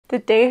The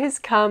day has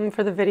come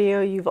for the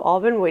video you've all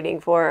been waiting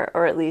for,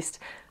 or at least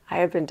I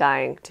have been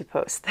dying to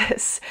post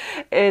this,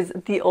 is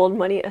the Old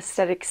Money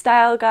Aesthetic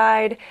Style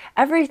Guide.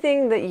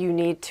 Everything that you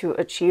need to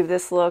achieve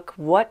this look,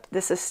 what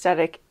this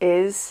aesthetic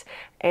is,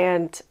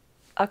 and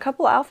a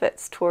couple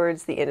outfits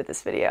towards the end of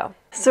this video.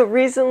 So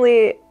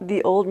recently,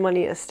 the old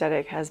money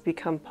aesthetic has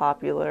become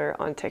popular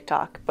on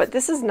TikTok, but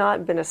this has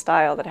not been a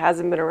style that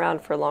hasn't been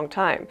around for a long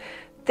time.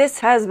 This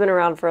has been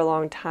around for a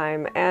long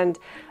time, and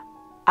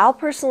I'll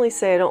personally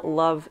say I don't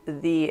love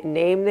the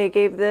name they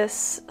gave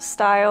this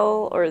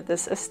style or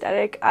this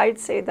aesthetic. I'd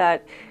say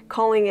that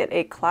calling it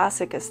a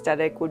classic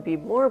aesthetic would be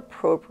more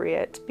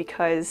appropriate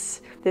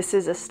because this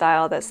is a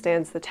style that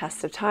stands the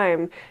test of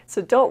time.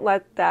 So don't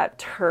let that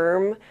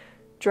term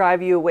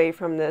drive you away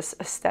from this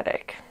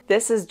aesthetic.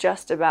 This is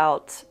just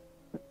about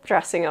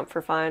dressing up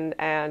for fun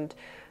and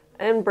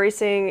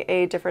embracing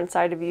a different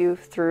side of you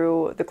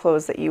through the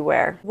clothes that you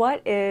wear.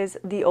 What is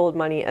the old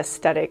money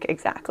aesthetic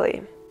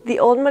exactly? The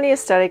old money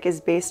aesthetic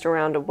is based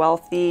around a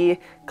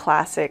wealthy,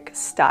 classic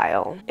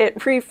style.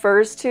 It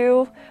refers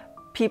to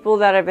people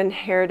that have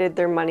inherited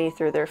their money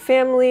through their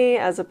family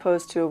as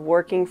opposed to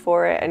working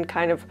for it, and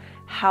kind of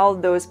how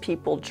those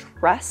people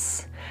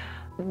dress.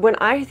 When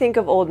I think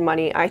of old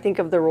money, I think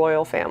of the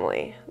royal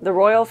family. The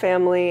royal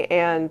family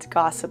and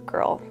Gossip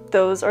Girl.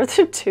 Those are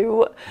the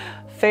two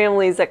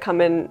families that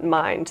come in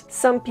mind.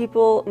 Some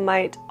people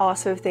might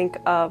also think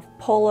of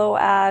polo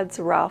ads,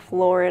 Ralph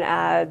Lauren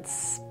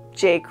ads,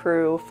 J.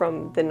 Crew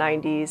from the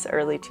 90s,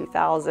 early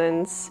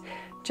 2000s,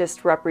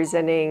 just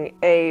representing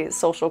a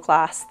social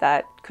class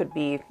that could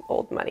be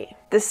old money.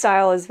 This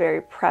style is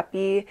very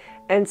preppy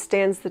and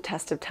stands the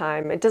test of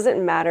time. It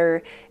doesn't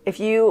matter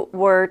if you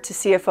were to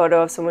see a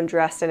photo of someone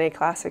dressed in a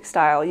classic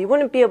style, you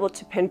wouldn't be able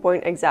to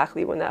pinpoint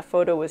exactly when that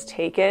photo was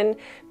taken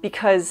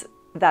because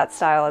that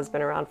style has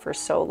been around for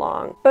so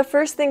long. But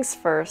first things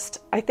first,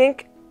 I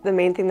think the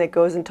main thing that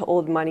goes into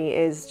old money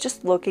is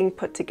just looking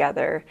put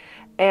together.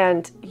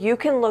 And you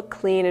can look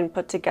clean and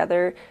put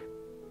together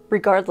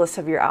regardless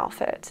of your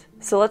outfit.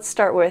 So let's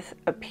start with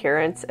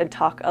appearance and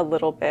talk a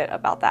little bit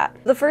about that.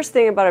 The first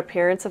thing about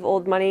appearance of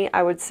old money,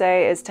 I would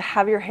say, is to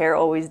have your hair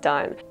always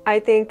done. I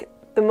think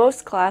the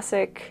most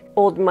classic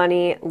old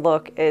money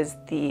look is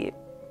the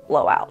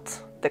blowout,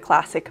 the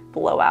classic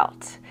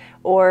blowout,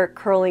 or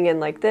curling in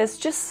like this,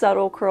 just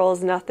subtle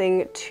curls,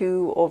 nothing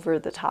too over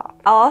the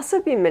top. I'll also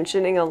be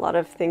mentioning a lot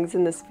of things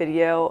in this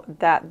video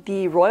that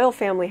the royal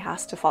family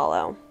has to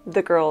follow,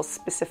 the girls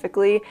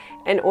specifically,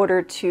 in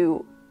order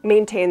to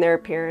maintain their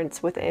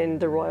appearance within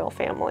the royal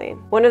family.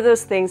 One of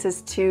those things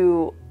is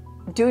to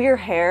do your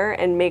hair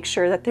and make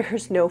sure that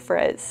there's no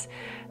frizz.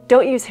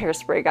 Don't use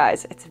hairspray,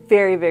 guys. It's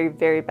very, very,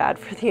 very bad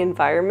for the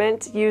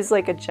environment. Use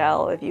like a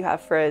gel if you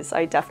have frizz.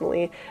 I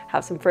definitely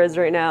have some frizz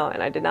right now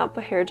and I did not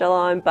put hair gel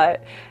on,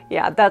 but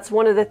yeah, that's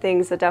one of the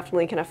things that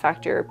definitely can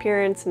affect your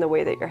appearance and the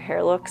way that your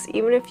hair looks,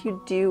 even if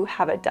you do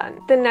have it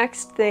done. The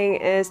next thing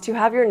is to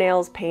have your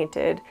nails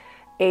painted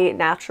a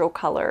natural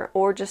color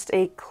or just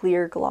a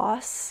clear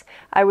gloss.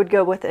 I would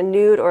go with a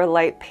nude or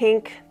light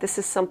pink. This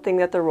is something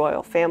that the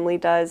royal family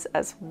does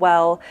as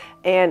well.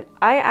 And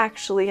I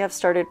actually have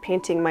started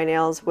painting my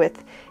nails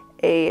with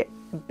a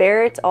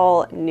Bare It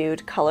All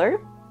nude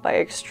color by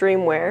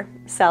Extreme Wear,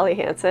 Sally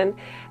Hansen.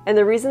 And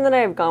the reason that I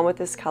have gone with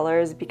this color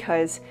is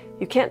because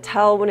you can't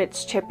tell when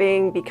it's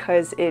chipping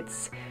because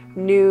it's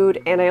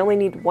nude, and I only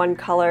need one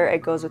color.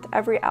 It goes with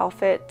every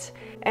outfit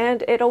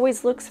and it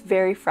always looks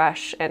very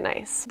fresh and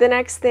nice. The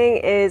next thing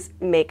is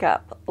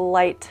makeup,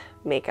 light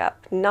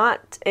makeup.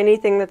 Not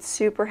anything that's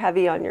super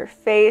heavy on your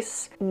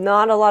face,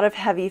 not a lot of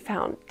heavy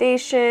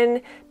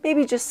foundation,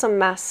 maybe just some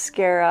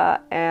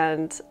mascara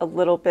and a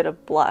little bit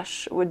of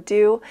blush would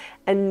do,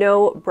 and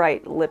no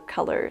bright lip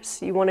colors.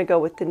 You want to go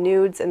with the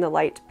nudes and the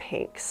light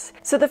pinks.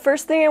 So the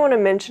first thing I want to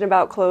mention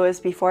about clothes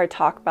before I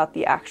talk about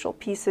the actual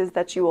pieces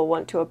that you will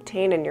want to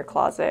obtain in your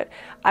closet,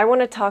 I want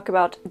to talk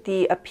about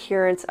the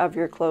appearance of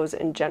your clothes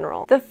in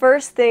general. The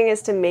first thing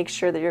is to make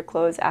sure that your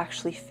clothes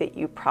actually fit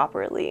you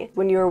properly.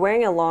 When you're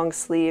wearing a long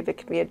sleeve, it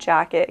could be a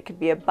jacket, it could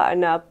be a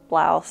button-up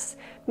blouse,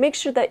 make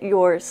sure that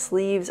your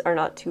sleeves are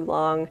not too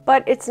long.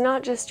 But it's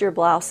not just your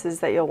blouses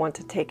that you'll want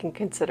to take in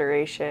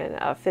consideration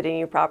of fitting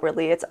you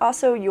properly, it's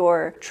also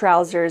your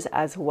trousers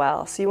as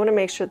well. So you want to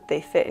make sure that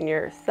they fit in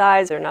your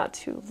thighs, they're not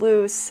too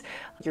loose,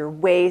 your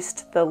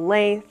waist, the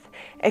length.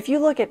 If you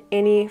look at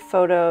any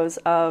photos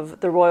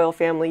of the royal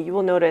family, you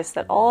will notice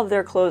that all of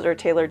their clothes are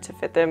tailored to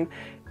fit them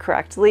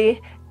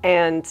correctly.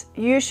 And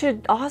you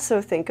should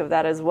also think of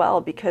that as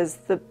well, because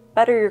the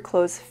better your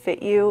clothes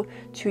fit you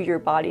to your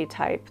body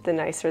type, the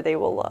nicer they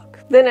will look.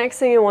 The next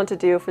thing you want to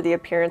do for the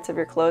appearance of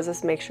your clothes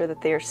is make sure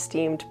that they are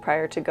steamed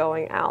prior to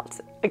going out.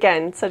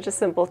 Again, such a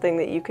simple thing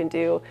that you can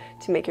do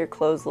to make your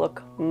clothes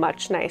look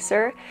much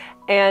nicer.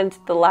 And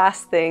the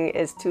last thing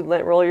is to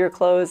lint roll your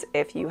clothes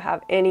if you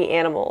have any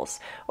animals,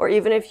 or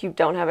even if you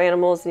don't have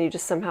animals and you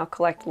just somehow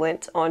collect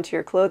lint onto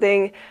your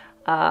clothing.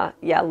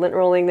 yeah, lint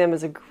rolling them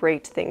is a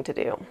great thing to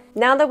do.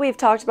 Now that we've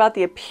talked about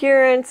the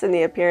appearance and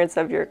the appearance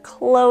of your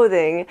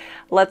clothing,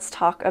 let's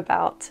talk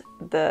about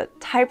the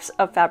types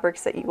of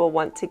fabrics that you will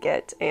want to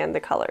get and the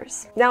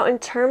colors. Now, in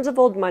terms of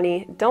old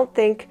money, don't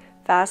think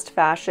fast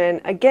fashion.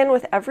 Again,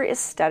 with every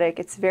aesthetic,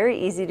 it's very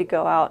easy to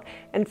go out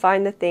and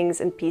find the things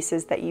and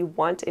pieces that you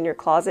want in your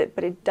closet,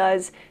 but it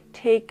does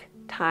take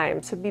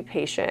time, so be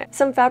patient.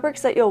 Some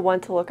fabrics that you'll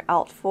want to look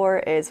out for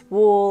is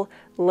wool,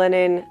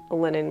 linen.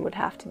 Linen would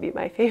have to be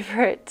my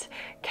favorite,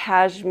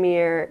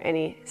 cashmere,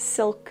 any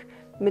silk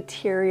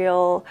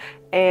material,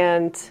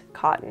 and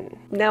cotton.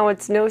 Now,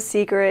 it's no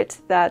secret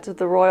that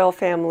the royal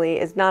family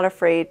is not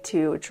afraid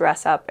to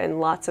dress up in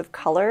lots of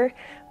color,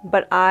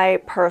 but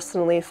I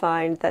personally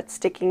find that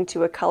sticking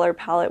to a color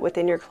palette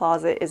within your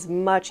closet is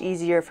much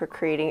easier for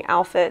creating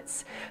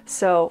outfits.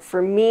 So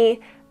for me,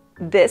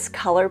 this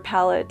color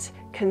palette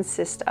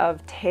consists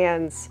of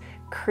tans,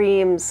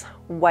 creams,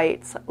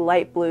 whites,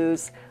 light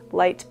blues,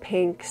 light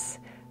pinks,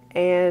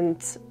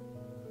 and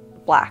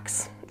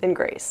blacks and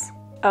grays.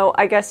 Oh,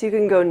 I guess you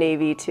can go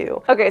navy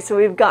too. Okay, so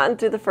we've gotten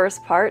through the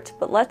first part,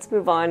 but let's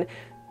move on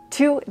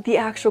to the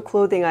actual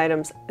clothing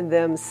items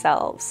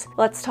themselves.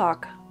 Let's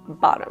talk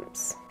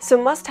bottoms.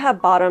 So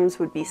must-have bottoms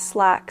would be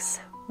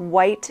slacks,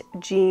 white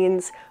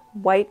jeans,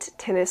 white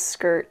tennis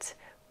skirt,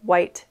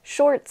 white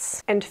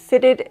shorts, and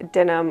fitted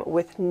denim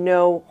with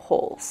no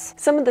holes.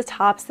 Some of the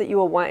tops that you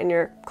will want in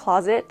your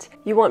closet,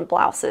 you want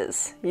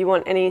blouses. You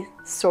want any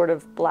sort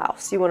of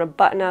blouse. You want a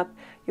button-up,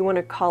 you want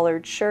a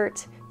collared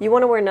shirt, you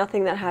want to wear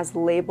nothing that has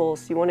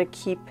labels. You want to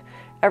keep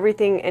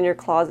everything in your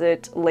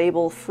closet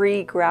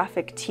label-free.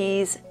 Graphic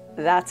tees,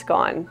 that's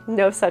gone.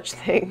 No such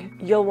thing.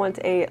 You'll want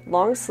a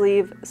long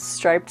sleeve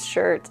striped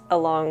shirt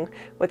along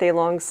with a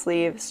long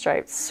sleeve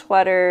striped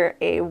sweater,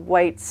 a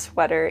white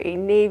sweater, a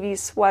navy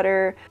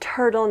sweater,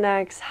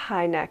 turtlenecks,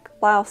 high neck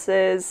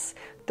blouses.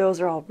 Those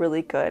are all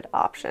really good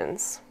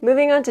options.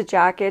 Moving on to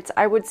jackets,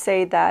 I would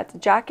say that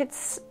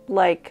jackets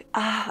like,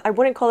 I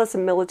wouldn't call this a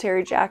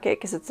military jacket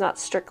because it's not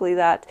strictly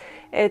that.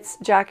 It's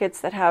jackets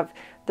that have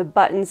the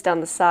buttons down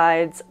the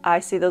sides. I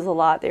see those a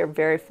lot. They're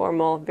very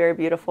formal, very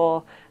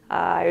beautiful.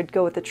 I would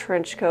go with a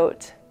trench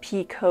coat,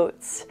 pea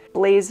coats,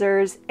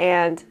 blazers,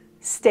 and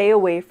stay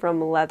away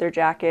from leather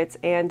jackets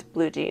and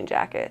blue jean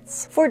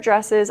jackets. For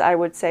dresses, I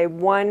would say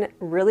one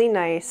really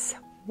nice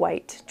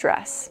white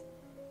dress.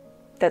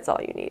 That's all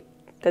you need.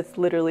 That's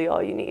literally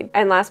all you need.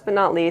 And last but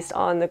not least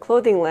on the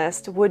clothing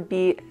list would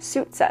be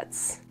suit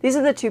sets. These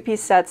are the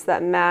two-piece sets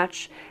that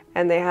match,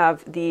 and they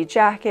have the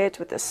jacket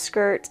with the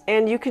skirt,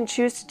 and you can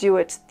choose to do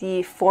it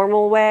the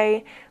formal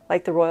way,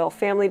 like the royal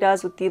family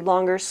does with the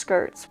longer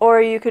skirts,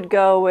 or you could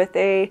go with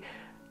a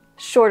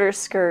shorter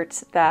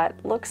skirt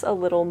that looks a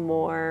little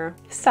more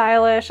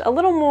stylish, a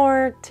little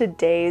more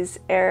today's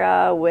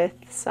era with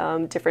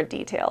some different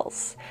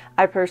details.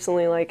 I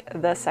personally like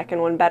the second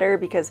one better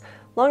because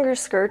longer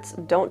skirts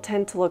don't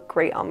tend to look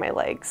great on my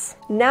legs.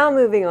 Now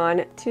moving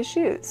on to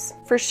shoes.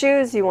 For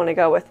shoes, you want to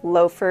go with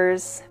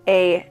loafers,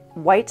 a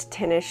white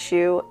tennis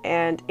shoe,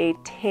 and a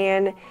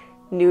tan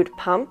nude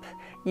pump.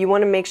 You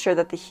want to make sure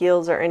that the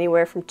heels are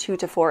anywhere from 2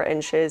 to 4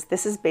 inches.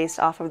 This is based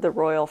off of the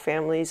royal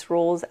family's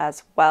rules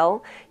as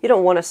well. You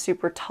don't want a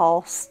super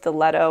tall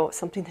stiletto,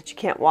 something that you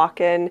can't walk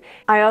in.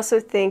 I also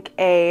think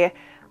a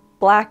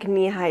black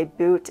knee-high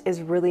boot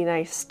is really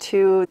nice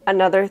too.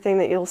 Another thing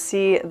that you'll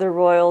see the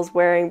royals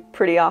wearing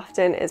pretty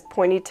often is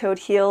pointy-toed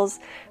heels.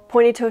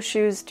 Pointy-toe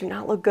shoes do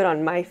not look good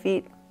on my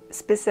feet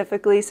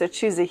specifically, so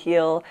choose a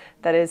heel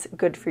that is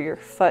good for your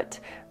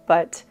foot.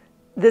 But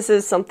this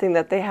is something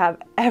that they have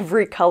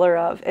every color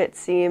of, it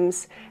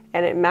seems,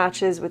 and it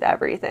matches with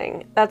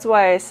everything. That's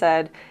why I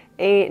said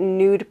a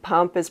nude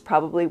pump is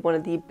probably one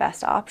of the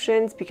best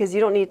options because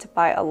you don't need to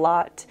buy a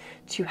lot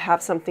to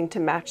have something to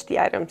match the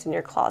items in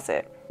your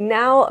closet.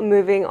 Now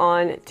moving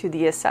on to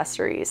the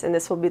accessories, and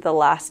this will be the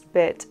last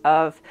bit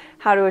of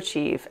how to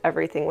achieve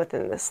everything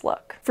within this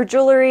look. For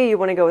jewelry, you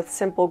want to go with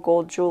simple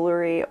gold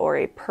jewelry or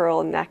a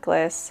pearl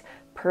necklace,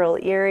 pearl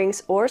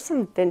earrings, or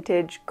some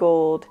vintage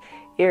gold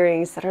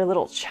earrings that are a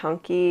little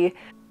chunky.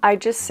 I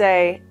just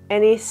say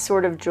any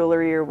sort of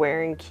jewelry you're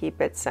wearing, keep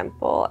it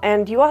simple.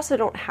 And you also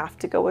don't have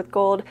to go with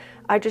gold.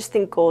 I just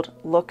think gold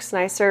looks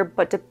nicer,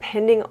 but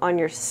depending on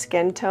your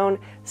skin tone,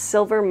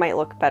 silver might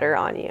look better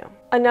on you.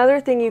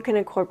 Another thing you can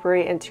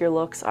incorporate into your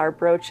looks are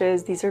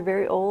brooches. These are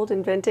very old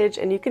and vintage,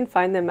 and you can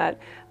find them at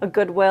a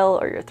Goodwill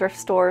or your thrift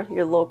store,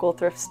 your local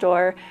thrift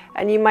store.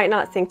 And you might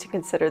not think to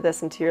consider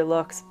this into your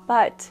looks,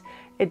 but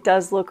it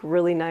does look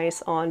really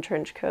nice on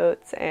trench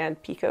coats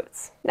and pea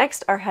coats.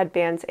 Next are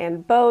headbands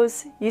and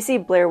bows. You see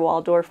Blair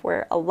Waldorf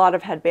wear a lot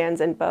of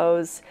headbands and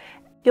bows.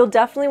 You'll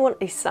definitely want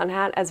a sun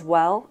hat as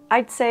well.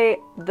 I'd say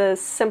the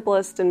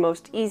simplest and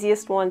most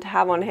easiest one to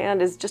have on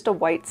hand is just a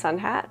white sun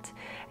hat.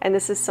 And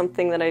this is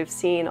something that I've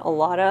seen a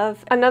lot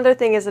of. Another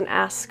thing is an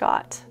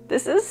ascot.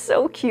 This is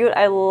so cute.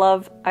 I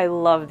love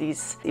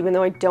these, even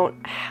though I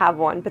don't have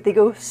one, but they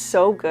go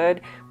so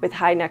good with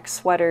high neck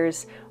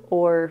sweaters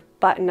or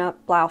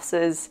button-up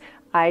blouses.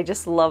 I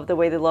just love the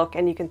way they look,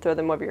 and you can throw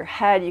them over your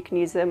head. You can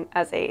use them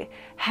as a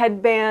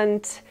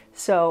headband.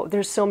 So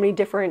there's so many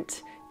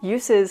different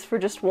uses for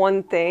just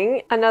one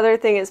thing. Another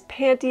thing is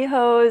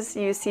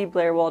pantyhose. You see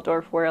Blair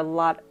Waldorf wear a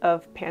lot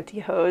of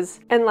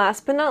pantyhose. And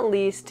last but not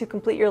least, to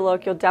complete your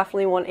look, you'll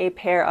definitely want a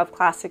pair of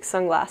classic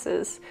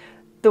sunglasses.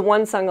 The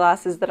one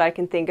sunglasses that I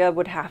can think of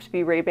would have to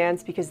be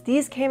Ray-Bans, because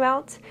these came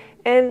out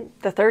in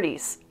the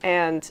 30s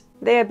and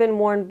they have been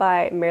worn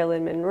by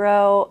Marilyn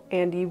Monroe,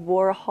 Andy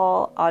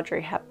Warhol,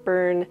 Audrey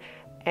Hepburn,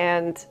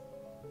 and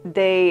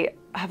they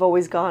have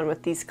always gone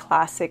with these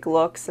classic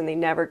looks and they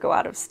never go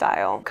out of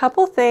style.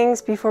 Couple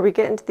things before we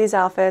get into these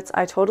outfits.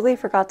 I totally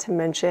forgot to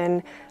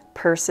mention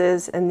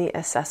purses in the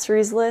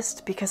accessories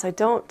list because I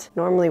don't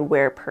normally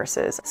wear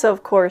purses. So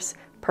of course,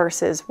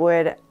 purses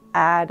would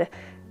add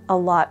a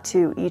lot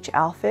to each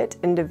outfit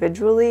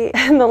individually.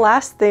 And the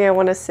last thing I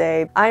want to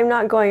say, I'm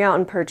not going out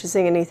and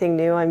purchasing anything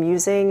new. I'm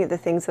using the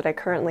things that I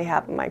currently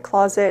have in my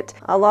closet.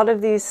 A lot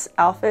of these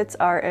outfits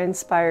are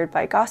inspired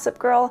by Gossip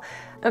Girl.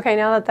 Okay,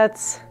 now that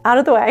that's out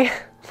of the way,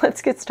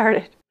 let's get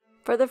started.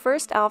 For the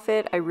first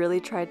outfit, I really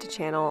tried to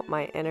channel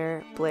my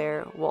inner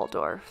Blair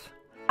Waldorf.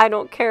 I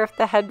don't care if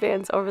the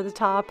headband's over the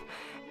top,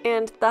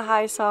 and the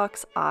high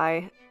socks,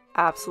 I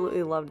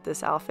absolutely loved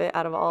this outfit.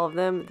 Out of all of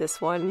them, this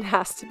one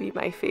has to be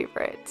my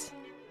favorite.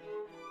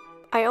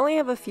 I only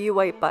have a few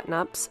white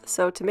button-ups,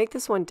 so to make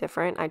this one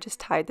different, I just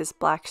tied this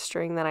black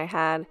string that I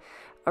had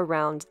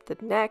around the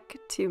neck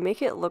to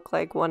make it look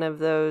like one of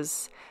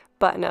those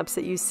button-ups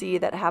that you see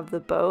that have the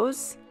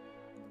bows.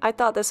 I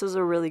thought this was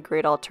a really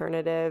great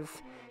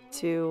alternative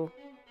to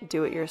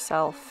do it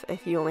yourself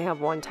if you only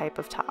have one type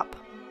of top.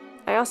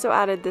 I also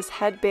added this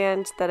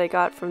headband that I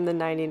got from the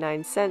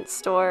 99-cent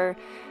store,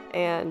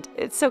 and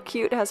it's so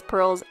cute, it has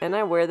pearls, and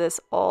I wear this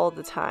all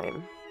the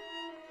time.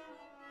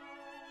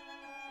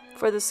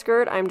 For the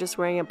skirt, I'm just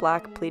wearing a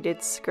black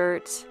pleated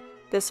skirt.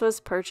 This was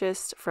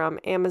purchased from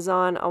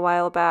Amazon a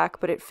while back,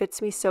 but it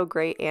fits me so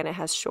great and it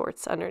has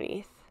shorts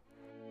underneath.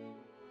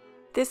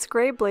 This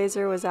gray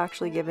blazer was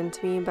actually given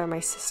to me by my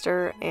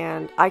sister,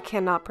 and I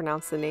cannot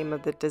pronounce the name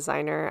of the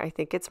designer. I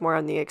think it's more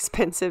on the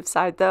expensive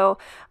side though.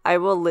 I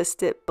will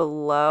list it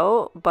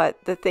below,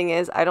 but the thing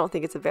is, I don't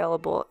think it's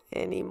available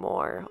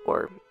anymore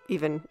or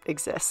even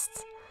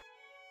exists.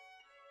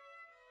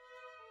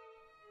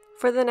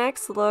 For the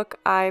next look,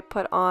 I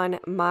put on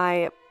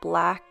my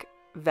black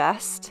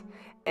vest,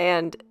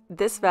 and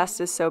this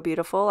vest is so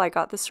beautiful. I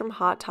got this from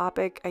Hot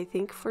Topic, I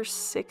think for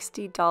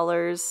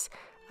 $60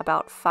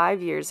 about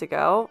 5 years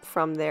ago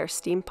from their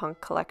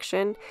steampunk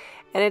collection,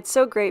 and it's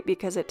so great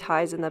because it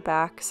ties in the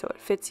back so it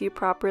fits you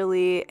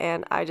properly,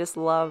 and I just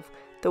love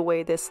the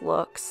way this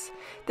looks.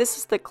 This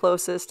is the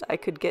closest I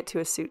could get to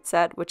a suit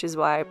set, which is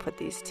why I put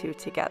these two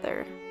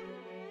together.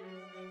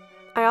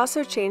 I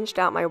also changed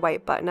out my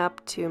white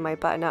button-up to my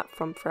button-up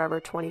from Forever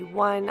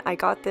 21. I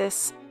got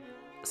this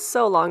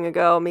so long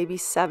ago, maybe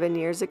 7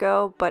 years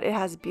ago, but it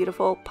has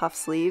beautiful puff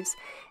sleeves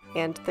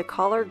and the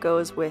collar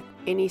goes with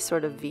any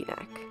sort of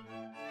v-neck.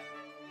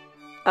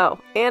 Oh,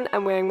 and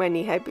I'm wearing my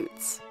knee-high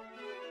boots.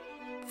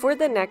 For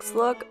the next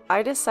look,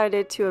 I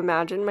decided to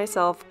imagine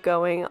myself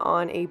going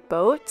on a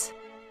boat,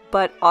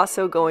 but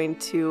also going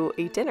to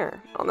a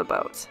dinner on the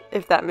boat,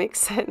 if that makes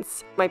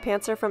sense. My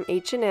pants are from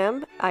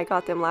H&M. I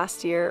got them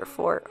last year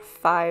for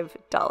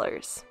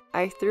 $5.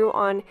 I threw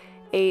on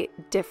a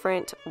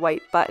different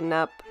white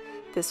button-up.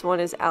 This one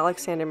is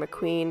Alexander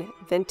McQueen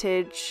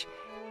vintage,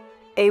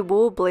 a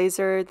wool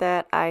blazer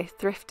that I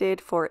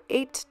thrifted for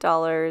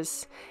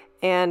 $8,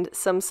 and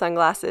some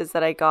sunglasses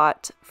that I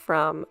got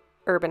from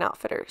Urban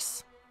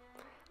Outfitters.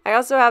 I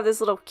also have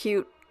this little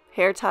cute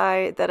hair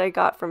tie that I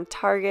got from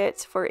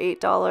Target for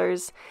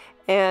 $8,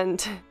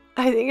 and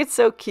I think it's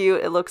so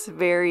cute. It looks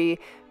very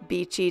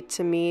beachy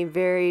to me,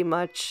 very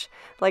much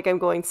like I'm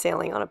going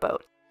sailing on a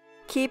boat.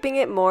 Keeping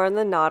it more on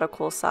the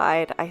nautical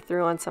side, I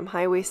threw on some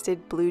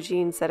high-waisted blue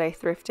jeans that I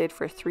thrifted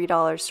for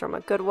 $3 from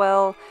a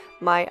Goodwill,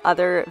 my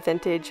other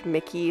vintage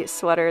Mickey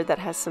sweater that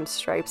has some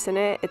stripes in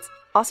it. It's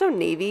also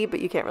navy,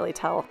 but you can't really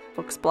tell,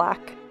 looks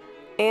black,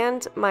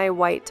 and my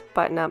white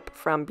button-up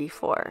from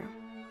before.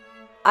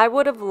 I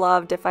would have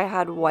loved if I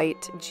had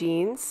white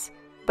jeans,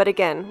 but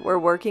again, we're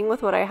working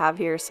with what I have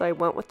here, so I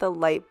went with the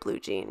light blue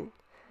jean.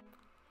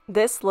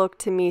 This look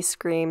to me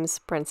screams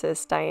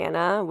Princess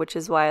Diana, which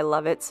is why I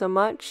love it so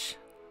much.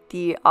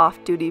 The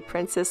off-duty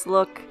princess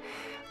look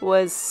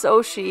was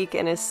so chic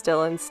and is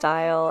still in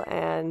style,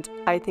 and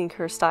I think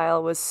her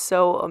style was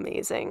so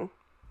amazing.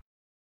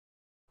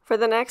 For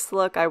the next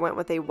look, I went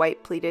with a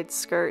white pleated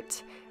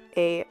skirt,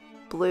 a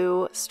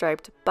blue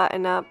striped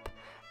button-up,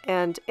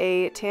 and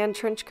a tan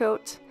trench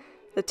coat.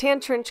 The tan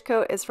trench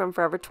coat is from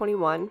Forever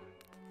 21,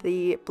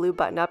 the blue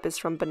button-up is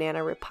from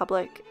Banana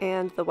Republic,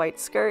 and the white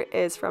skirt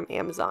is from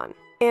Amazon.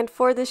 And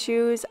for the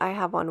shoes, I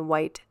have on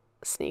white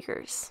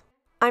sneakers.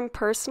 I'm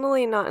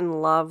personally not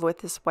in love with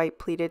this white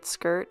pleated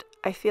skirt.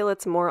 I feel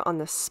it's more on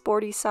the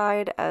sporty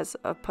side as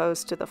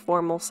opposed to the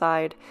formal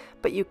side,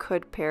 but you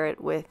could pair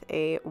it with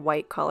a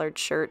white collared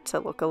shirt to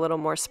look a little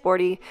more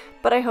sporty,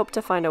 but I hope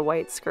to find a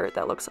white skirt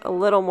that looks a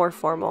little more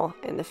formal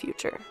in the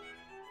future.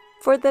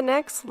 For the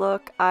next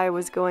look, I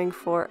was going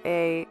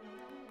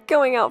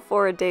out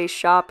for a day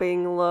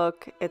shopping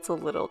look. It's a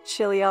little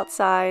chilly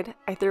outside.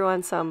 I threw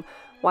on some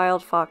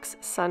Wild Fox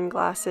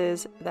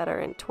sunglasses that are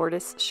in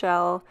tortoise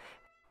shell.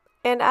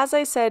 And as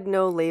I said,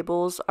 no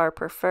labels are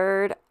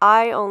preferred.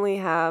 I only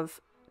have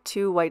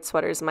 2 white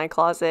sweaters in my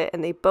closet,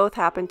 and they both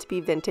happen to be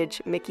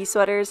vintage Mickey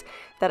sweaters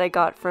that I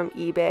got from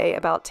eBay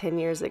about 10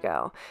 years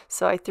ago.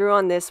 So I threw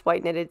on this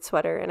white knitted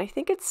sweater, and I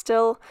think it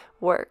still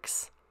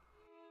works.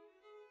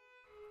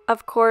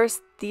 Of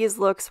course, these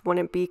looks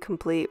wouldn't be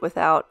complete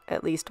without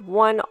at least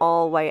one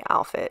all-white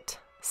outfit.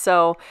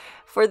 So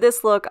for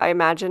this look, I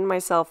imagined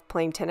myself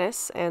playing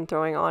tennis and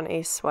throwing on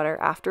a sweater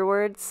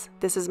afterwards.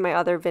 This is my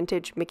other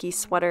vintage Mickey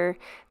sweater.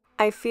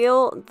 I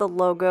feel the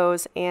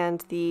logos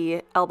and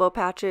the elbow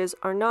patches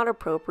are not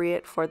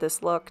appropriate for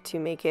this look to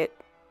make it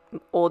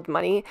old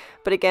money,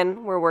 but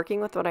again, we're working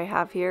with what I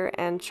have here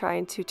and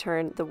trying to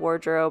turn the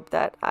wardrobe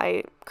that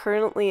I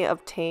currently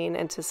obtain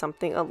into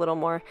something a little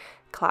more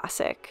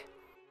classic.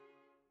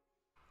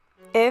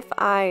 If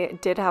I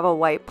did have a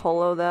white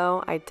polo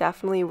though, I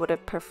definitely would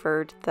have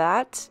preferred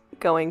that,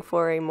 going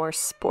for a more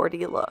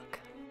sporty look.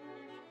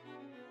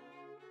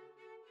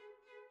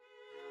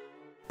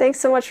 Thanks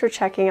so much for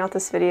checking out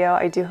this video.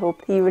 I do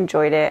hope you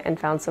enjoyed it and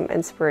found some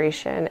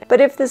inspiration.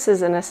 But if this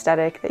is an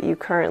aesthetic that you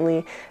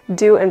currently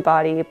do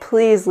embody,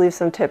 please leave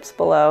some tips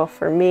below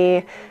for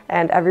me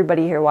and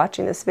everybody here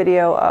watching this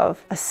video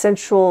of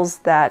essentials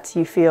that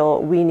you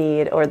feel we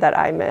need or that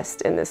I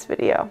missed in this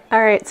video.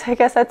 All right, so I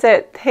guess that's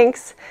it.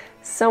 Thanks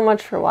so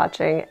much for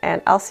watching,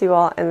 and I'll see you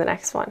all in the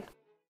next one.